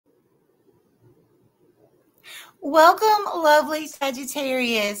Welcome, lovely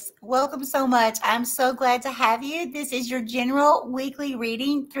Sagittarius. Welcome so much. I'm so glad to have you. This is your general weekly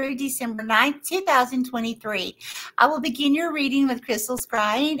reading through December 9th, 2023. I will begin your reading with crystal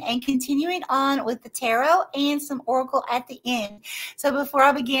scrying and continuing on with the tarot and some oracle at the end. So before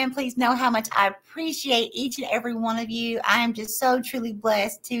I begin, please know how much I appreciate each and every one of you. I am just so truly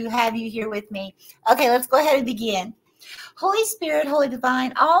blessed to have you here with me. Okay, let's go ahead and begin. Holy Spirit, Holy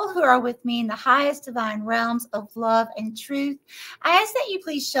Divine, all who are with me in the highest divine realms of love and truth, I ask that you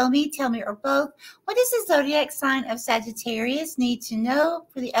please show me, tell me, or both, what does the zodiac sign of Sagittarius need to know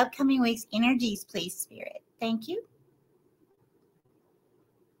for the upcoming week's energies, please, Spirit? Thank you.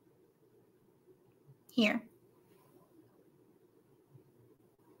 Here.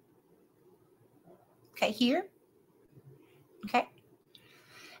 Okay, here. Okay.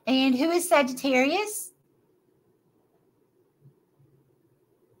 And who is Sagittarius?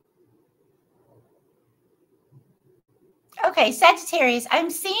 Okay, Sagittarius, I'm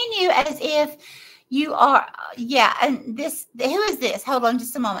seeing you as if you are, yeah, and this, who is this? Hold on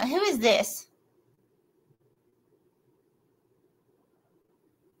just a moment. Who is this?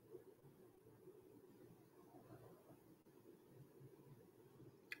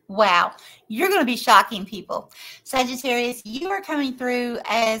 Wow, you're going to be shocking people. Sagittarius, you are coming through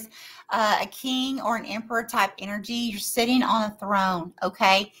as a king or an emperor type energy. You're sitting on a throne,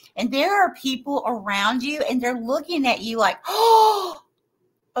 okay? And there are people around you and they're looking at you like, oh,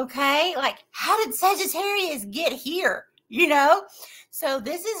 okay? Like, how did Sagittarius get here? You know? So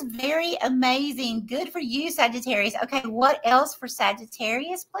this is very amazing. Good for you, Sagittarius. Okay, what else for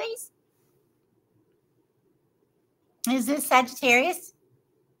Sagittarius, please? Is this Sagittarius?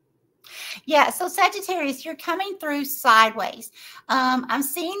 Yeah, so Sagittarius, you're coming through sideways. I'm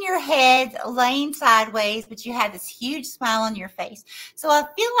seeing your head laying sideways, but you have this huge smile on your face. So I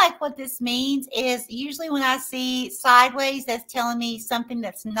feel like what this means is usually when I see sideways, that's telling me something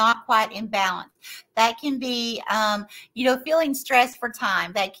that's not quite in balance. That can be, feeling stressed for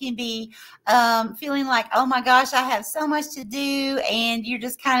time. That can be feeling like, oh my gosh, I have so much to do. And you're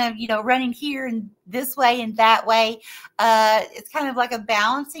just kind of, running here and this way and that way. It's kind of like a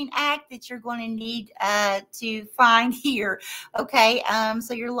balancing act that you're going to need to find here. Okay.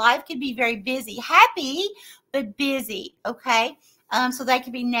 So your life could be very busy, happy, but busy. Okay. So that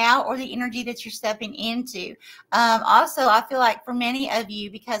could be now or the energy that you're stepping into. Also, I feel like for many of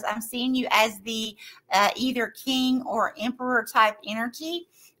you, because I'm seeing you as the either king or emperor type energy,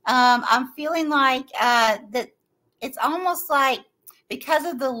 I'm feeling like that it's almost like because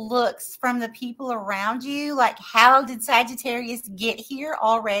of the looks from the people around you, like how did Sagittarius get here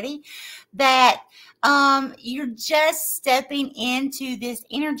already, that you're just stepping into this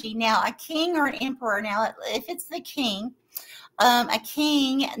energy. Now, a king or an emperor, now if it's the king, a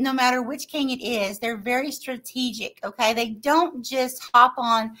king, no matter which king it is, they're very strategic, okay? They don't just hop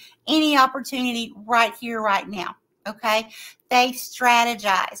on any opportunity right here, right now, okay? They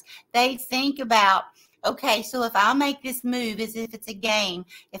strategize. They think about, okay, so if I make this move, as if it's a game,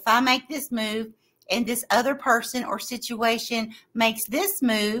 if I make this move and this other person or situation makes this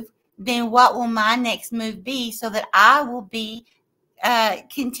move, then what will my next move be so that I will be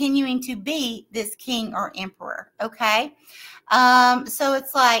continuing to be this king or emperor, okay? So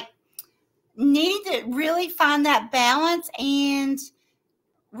it's like needing to really find that balance and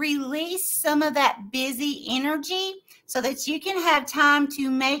release some of that busy energy so that you can have time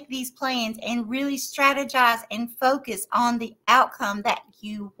to make these plans and really strategize and focus on the outcome that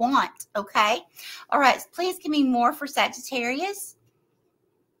you want, okay? All right, please give me more for Sagittarius.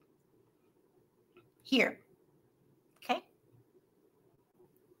 Here. Okay.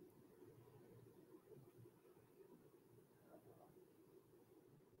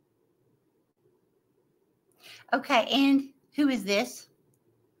 Okay, and who is this?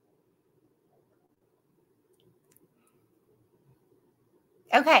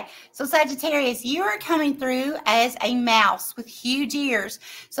 Okay, so Sagittarius, you are coming through as a mouse with huge ears.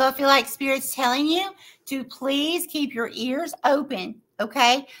 So I feel like Spirit's telling you to please keep your ears open.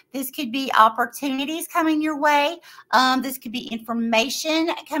 Okay, this could be opportunities coming your way. This could be information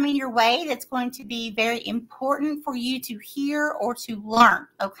coming your way that's going to be very important for you to hear or to learn.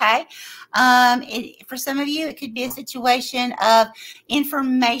 Okay, for some of you, it could be a situation of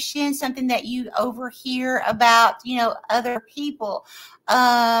information, something that you overhear about, other people.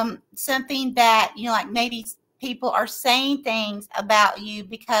 Something that, like maybe people are saying things about you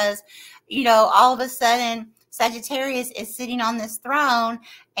because, all of a sudden Sagittarius is sitting on this throne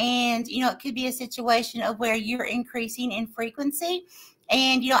and, it could be a situation of where you're increasing in frequency.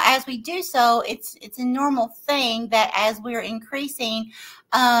 And, as we do so, it's a normal thing that as we're increasing,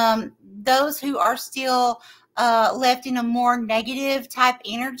 those who are still left in a more negative type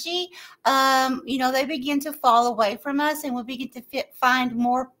energy, they begin to fall away from us, and we begin to find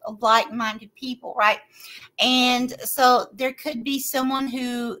more like-minded people, right? And so there could be someone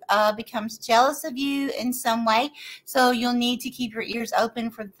who becomes jealous of you in some way. So you'll need to keep your ears open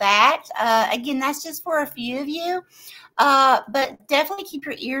for that. Again, that's just for a few of you. But definitely keep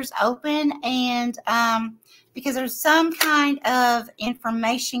your ears open, and because there's some kind of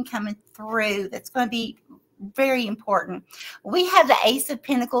information coming through that's going to be very important. We have the Ace of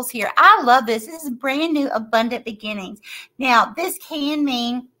Pentacles here. I love this. This is brand new, abundant beginnings. Now, this can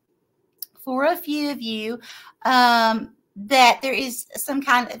mean for a few of you that there is some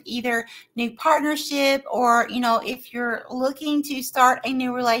kind of either new partnership, or, if you're looking to start a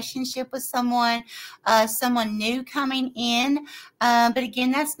new relationship with someone, someone new coming in. But again,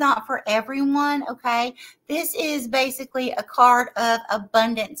 that's not for everyone, okay? This is basically a card of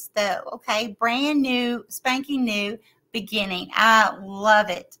abundance, though, okay? Brand new, spanking new beginning. I love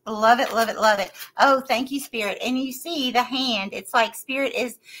it. Love it, love it, love it. Oh, thank you, Spirit. And you see the hand. It's like Spirit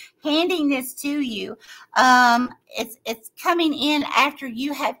is handing this to you. It's coming in after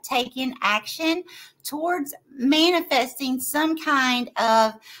you have taken action towards manifesting some kind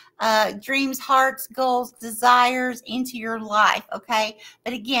of dreams, hearts, goals, desires into your life, okay?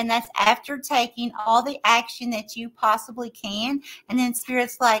 But again, that's after taking all the action that you possibly can. And then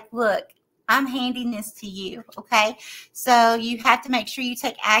Spirit's like, look, I'm handing this to you, okay? So you have to make sure you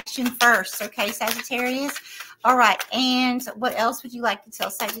take action first, okay, Sagittarius? All right, and what else would you like to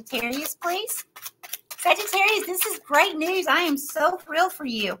tell Sagittarius, please? Sagittarius, this is great news. I am so thrilled for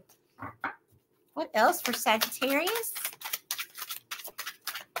you. What else for Sagittarius?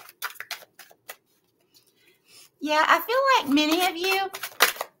 Yeah, I feel like many of you,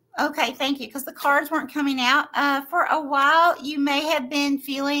 okay, thank you, because the cards weren't coming out. For a while, you may have been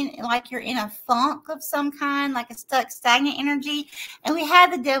feeling like you're in a funk of some kind, like a stuck, stagnant energy. And we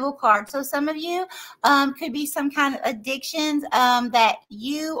had the Devil card. So some of you could be some kind of addictions that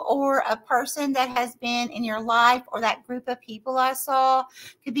you or a person that has been in your life, or that group of people I saw,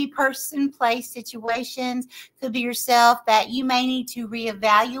 could be person, place, situations, could be yourself, that you may need to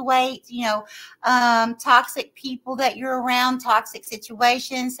reevaluate, toxic people that you're around, toxic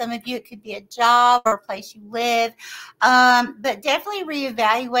situations. Some of you, it could be a job or a place you live, but definitely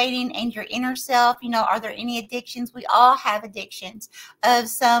reevaluating and your inner self. Are there any addictions? We all have addictions of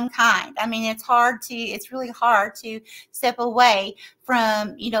some kind. I mean, it's really hard to step away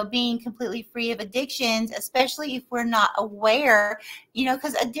from, being completely free of addictions, especially if we're not aware,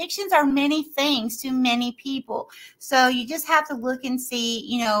 because addictions are many things to many people. So you just have to look and see,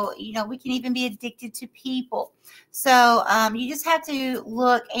 we can even be addicted to people. So you just have to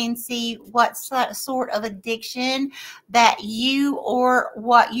look and see what sort of addiction that you or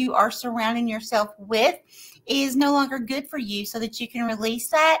what you are surrounding yourself with is no longer good for you, so that you can release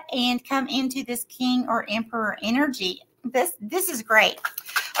that and come into this King or Emperor energy. This is great.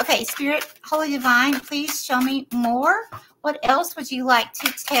 Okay, Spirit, Holy Divine, please show me more. What else would you like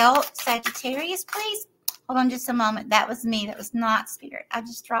to tell Sagittarius, please? Hold on just a moment. That was me. That was not Spirit. I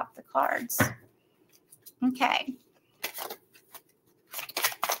just dropped the cards. Okay.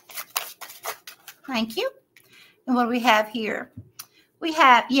 Thank you. And what do we have here? We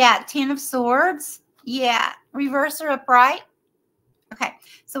have, 10 of Swords. Yeah, reverse or upright. Okay,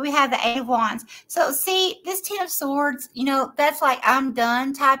 so we have the 8 of Wands. So see, this 10 of Swords, that's like I'm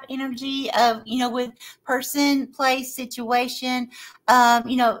done type energy of, with person, place, situation,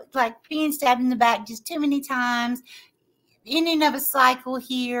 like being stabbed in the back just too many times, ending of a cycle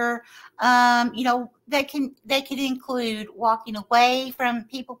here. That could include walking away from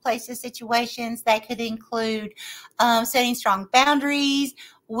people, places, situations. That could include setting strong boundaries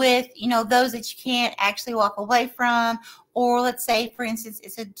with, those that you can't actually walk away from. Or let's say, for instance,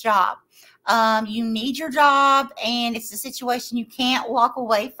 it's a job. You need your job, and it's a situation you can't walk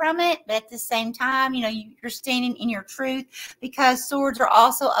away from it, but at the same time, you're standing in your truth, because swords are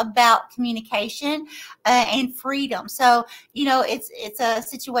also about communication and freedom. So it's a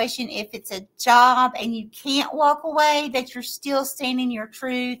situation, if it's a job and you can't walk away, that you're still standing your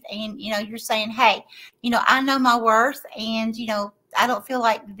truth, and you're saying, hey, I know my worth, and I don't feel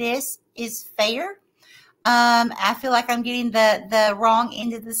like this is fair. I feel like I'm getting the wrong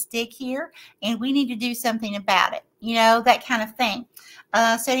end of the stick here, and we need to do something about it, that kind of thing.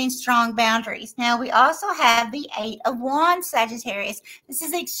 Setting strong boundaries. Now, we also have the 8 of Wands, Sagittarius. This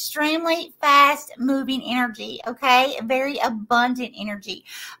is extremely fast-moving energy, okay? Very abundant energy.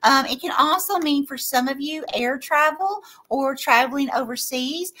 It can also mean, for some of you, air travel or traveling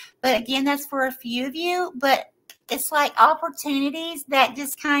overseas. But again, that's for a few of you. But it's like opportunities that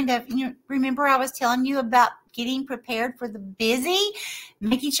just kind of, remember I was telling you about getting prepared for the busy,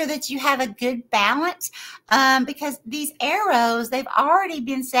 making sure that you have a good balance, because these arrows, they've already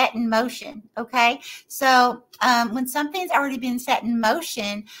been set in motion. Okay. So when something's already been set in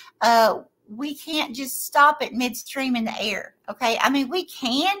motion, we can't just stop it midstream in the air. Okay. I mean, we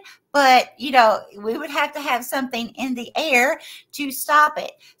can, but we would have to have something in the air to stop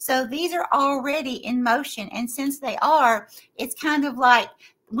it. So these are already in motion. And since they are, it's kind of like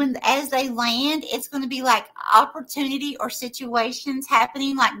as they land, it's going to be like opportunity or situations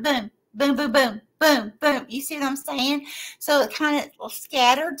happening like boom, boom, boom, boom, boom, boom. You see what I'm saying? So it kind of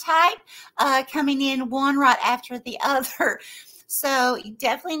scattered type, coming in one right after the other. So you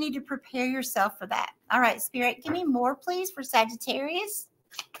definitely need to prepare yourself for that. All right, Spirit, give me more, please, for Sagittarius.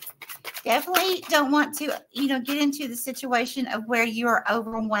 Definitely don't want to, get into the situation of where you are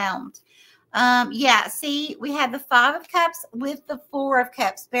overwhelmed. Yeah, see, we have the 5 of Cups with the 4 of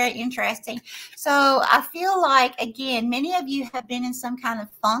Cups. Very interesting. So I feel like, again, many of you have been in some kind of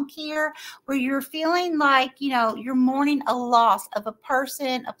funk here where you're feeling like, you're mourning a loss of a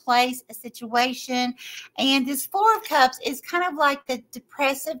person, a place, a situation. And this 4 of Cups is kind of like the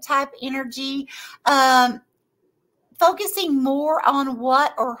depressive type energy, focusing more on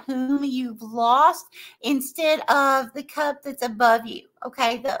what or whom you've lost instead of the cup that's above you.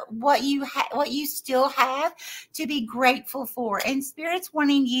 Okay, what you still have to be grateful for. And Spirit's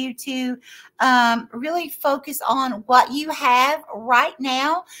wanting you to really focus on what you have right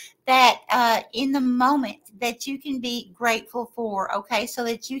now, that in the moment that you can be grateful for. Okay, so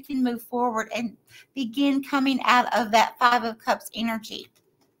that you can move forward and begin coming out of that 5 of Cups energy.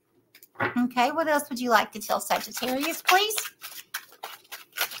 Okay, what else would you like to tell Sagittarius, please?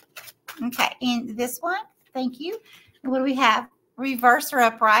 Okay, and this one, thank you. What do we have? Reverse or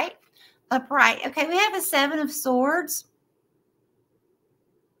upright? Upright. Okay, we have a 7 of Swords.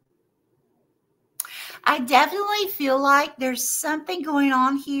 I definitely feel like there's something going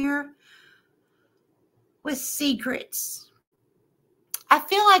on here with secrets. I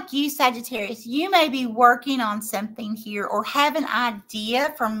feel like you, Sagittarius, you may be working on something here or have an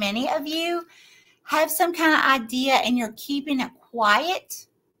idea. For many of you, have some kind of idea and you're keeping it quiet.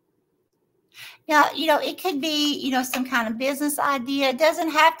 Now, it could be, some kind of business idea. It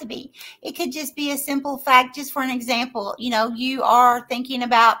doesn't have to be. It could just be a simple fact. Just for an example, you are thinking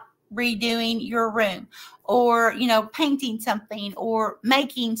about redoing your room, or painting something or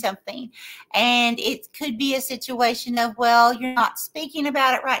making something, and it could be a situation of, well, you're not speaking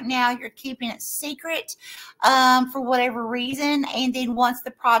about it right now, you're keeping it secret for whatever reason, and then once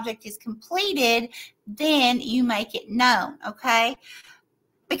the project is completed, then you make it known. Okay,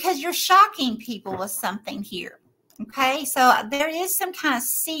 because you're shocking people with something here. Okay, so there is some kind of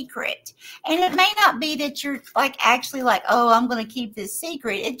secret, and it may not be that you're actually oh, I'm going to keep this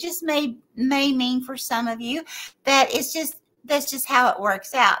secret. It just may mean for some of you that that's just how it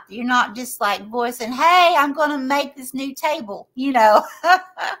works out. You're not just voicing, hey, I'm going to make this new table, Okay,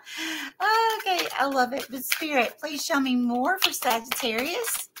 I love it. But Spirit, please show me more for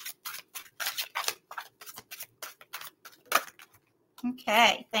Sagittarius.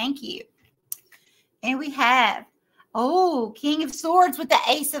 Okay, thank you. And we have, King of Swords with the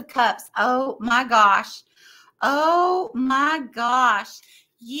Ace of Cups. Oh my gosh. Oh my gosh.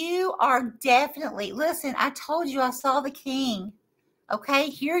 You are definitely, listen, I told you I saw the King. Okay,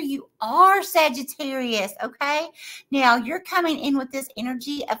 here you are, Sagittarius. Okay, now you're coming in with this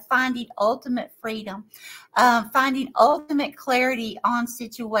energy of finding ultimate freedom, finding ultimate clarity on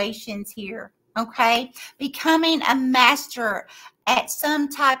situations here. Okay, becoming a master at some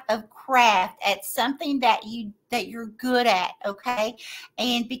type of craft, at something that you're good at. Okay,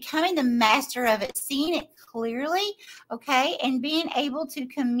 and becoming the master of it, seeing it clearly. Okay, and being able to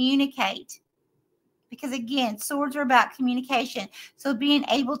communicate. Because again, swords are about communication. So being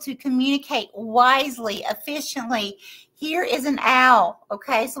able to communicate wisely, efficiently. Here is an owl.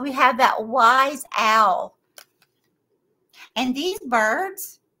 Okay, so we have that wise owl. And these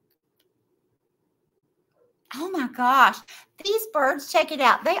birds, oh my gosh, these birds, check it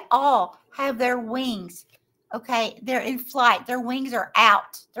out. They all have their wings. Okay, they're in flight. Their wings are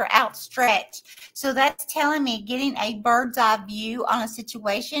out. They're outstretched. So that's telling me getting a bird's eye view on a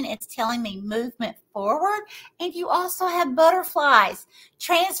situation. It's telling me movement forward. And you also have butterflies.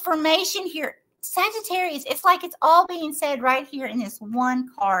 Transformation here. Sagittarius, it's like it's all being said right here in this one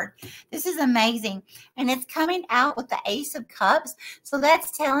card. This is amazing. And it's coming out with the Ace of Cups. So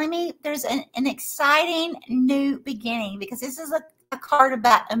that's telling me there's an exciting new beginning, because this is a card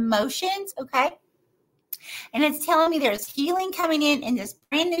about emotions, okay? And it's telling me there's healing coming in this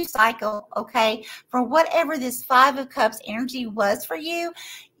brand new cycle, okay? For whatever this Five of Cups energy was for you,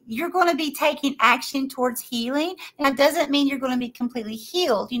 you're going to be taking action towards healing. Now, it doesn't mean you're going to be completely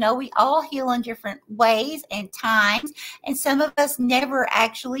healed. You know, we all heal in different ways and times, and some of us never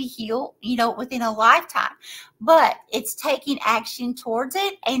actually heal, you know, within a lifetime. But it's taking action towards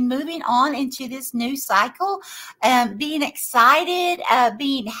it and moving on into this new cycle, being excited,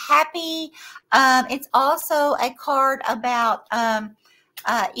 being happy. It's also a card about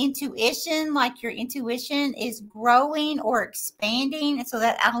intuition, like your intuition is growing or expanding. And so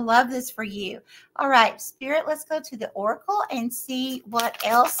that I love this for you. All right, Spirit, let's go to the Oracle and see what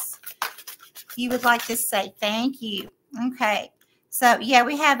else you would like to say. Thank you. Okay. So, yeah,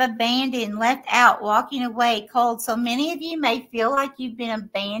 we have abandoned, left out, walking away, cold. So many of you may feel like you've been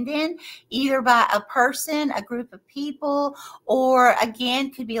abandoned either by a person, a group of people, or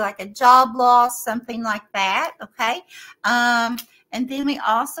again, could be like a job loss, something like that. Okay. And then we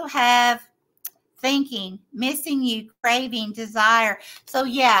also have thinking, missing you, craving, desire. So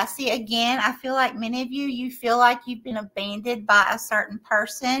yeah, see, again, I feel like many of you feel like you've been abandoned by a certain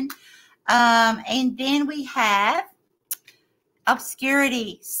person. And then we have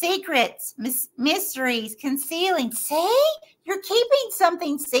obscurity, secrets, mysteries, concealing. See, you're keeping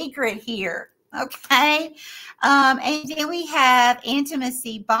something secret here. Okay. And then we have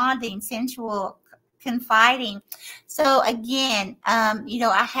intimacy, bonding, sensual, confiding. So again, you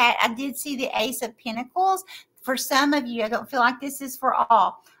know, I did see the Ace of Pentacles. For some of you, I don't feel like this is for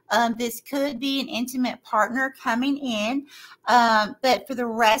all. This could be an intimate partner coming in. But for the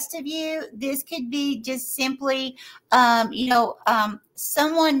rest of you, this could be just simply, you know,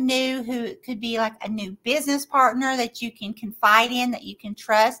 someone new who could be like a new business partner that you can confide in, that you can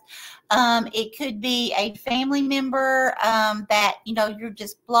trust. It could be a family member that, you know, you're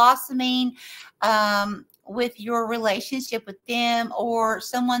just blossoming with your relationship with them, or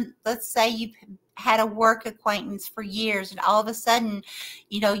someone, let's say you've had a work acquaintance for years and all of a sudden,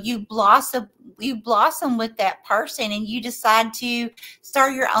 you know, you blossom with that person and you decide to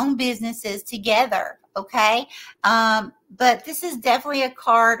start your own businesses together. Okay. But this is definitely a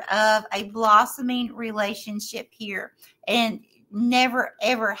card of a blossoming relationship here, and never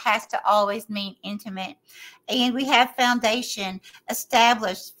ever has to always mean intimate. And we have foundation,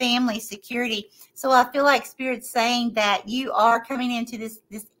 established, family, security. So I feel like Spirit's saying that you are coming into this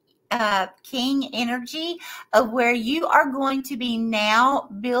king energy of where you are going to be now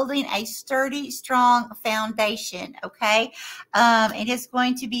building a sturdy, strong foundation. Okay. It is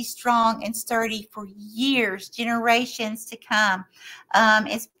going to be strong and sturdy for years, generations to come.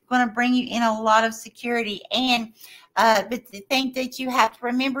 It's going to bring you in a lot of security. And but the thing that you have to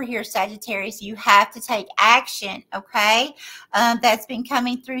remember here, Sagittarius, you have to take action. Okay. That's been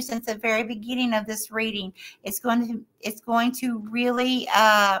coming through since the very beginning of this reading. It's going to really,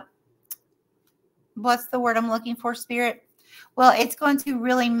 what's the word I'm looking for, Spirit? Well, it's going to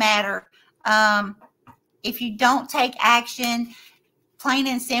really matter. If you don't take action, plain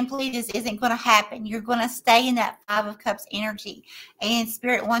and simply, this isn't going to happen. You're going to stay in that Five of Cups energy, and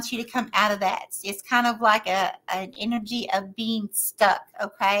Spirit wants you to come out of that. It's kind of like an energy of being stuck,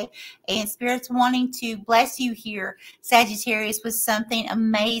 okay? And Spirit's wanting to bless you here, Sagittarius, with something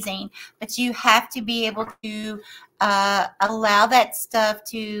amazing, but you have to be able to allow that stuff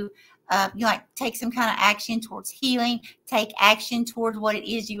to you like take some kind of action towards healing, take action towards what it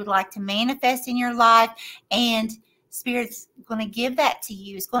is you would like to manifest in your life, and Spirit's going to give that to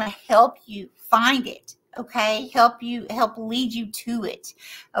you. It's going to help you find it. Okay. Help lead you to it.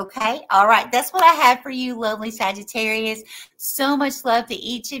 Okay. All right. That's what I have for you, lovely Sagittarius. So much love to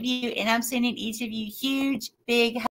each of you. And I'm sending each of you huge, big